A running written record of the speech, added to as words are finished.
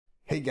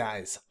Hey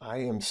guys, I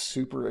am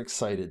super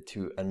excited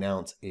to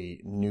announce a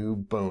new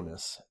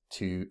bonus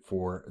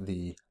for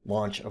the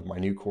launch of my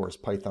new course,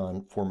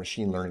 Python for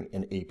Machine Learning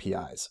and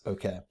APIs.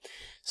 Okay,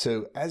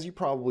 so as you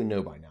probably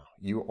know by now,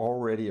 you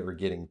already are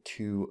getting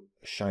 2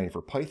 Shiny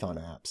for Python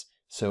apps.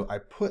 So I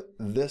put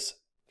this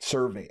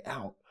survey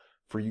out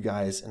for you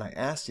guys and I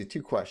asked you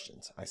 2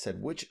 questions. I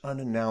said, which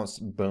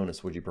unannounced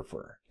bonus would you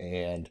prefer?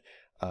 And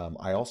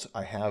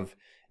I have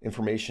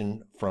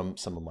information from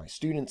some of my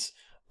students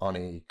on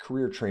a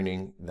career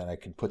training that I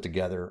can put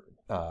together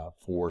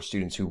for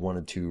students who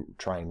wanted to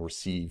try and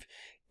receive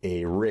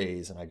a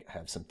raise. And I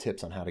have some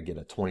tips on how to get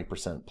a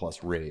 20%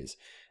 plus raise.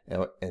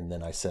 And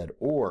then I said,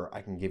 or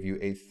I can give you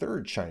a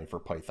 3rd Shiny for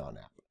Python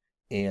app.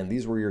 And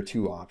these were your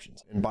 2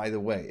 options. And by the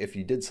way, if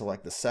you did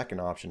select the 2nd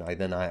option,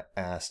 I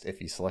asked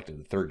if you selected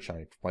the 3rd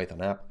Shiny for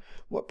Python app,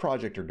 what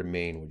project or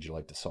domain would you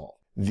like to solve?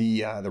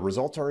 The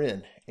results are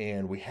in,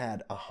 and we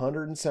had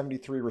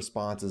 173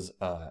 responses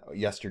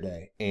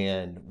yesterday,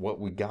 and what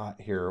we got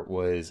here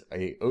was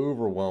a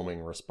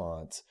overwhelming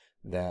response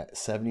that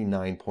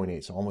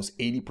 79.8, so almost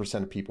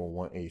 80% of people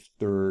want a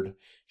 3rd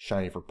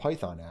Shiny for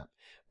Python app.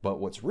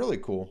 But what's really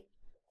cool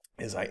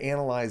is I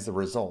analyzed the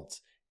results,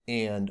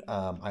 and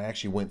I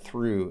actually went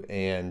through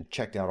and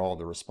checked out all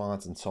the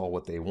response and saw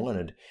what they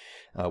wanted,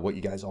 what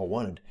you guys all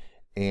wanted,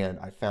 and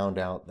I found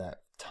out that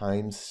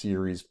time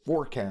series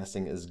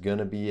forecasting is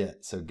gonna be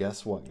it. So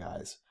guess what,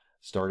 guys?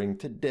 Starting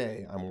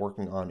today, I'm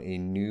working on a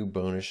new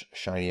bonus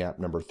Shiny app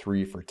number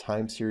 3 for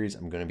time series.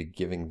 I'm gonna be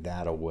giving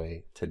that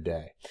away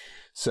today.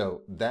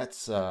 So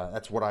that's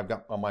what I've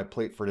got on my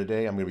plate for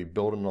today. I'm gonna be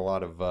building a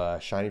lot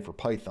of Shiny for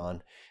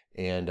Python,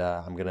 and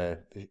I'm gonna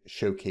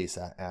showcase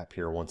that app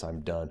here once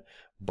I'm done.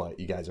 But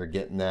you guys are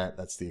getting that.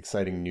 That's the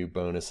exciting new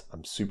bonus.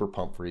 I'm super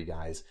pumped for you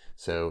guys.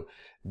 So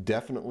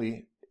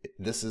definitely,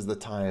 this is the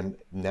time.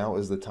 Now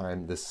is the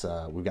time.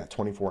 We've got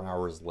 24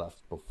 hours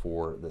left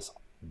before this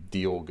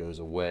deal goes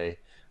away.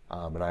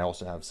 And I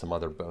also have some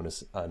other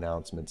bonus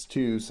announcements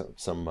too. So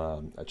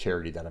a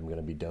charity that I'm going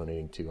to be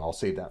donating to. I'll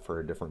save that for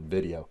a different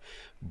video.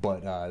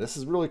 But this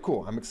is really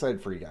cool. I'm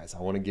excited for you guys.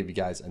 I want to give you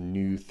guys a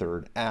new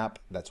 3rd app.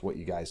 That's what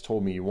you guys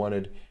told me you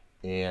wanted,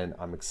 and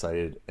I'm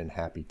excited and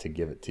happy to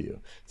give it to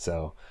you.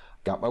 So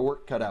got my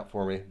work cut out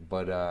for me,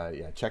 but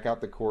yeah, check out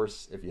the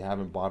course if you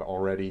haven't bought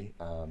already.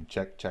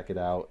 Check it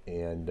out,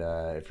 and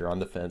if you're on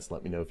the fence,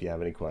 let me know if you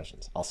have any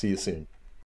questions. I'll see you soon.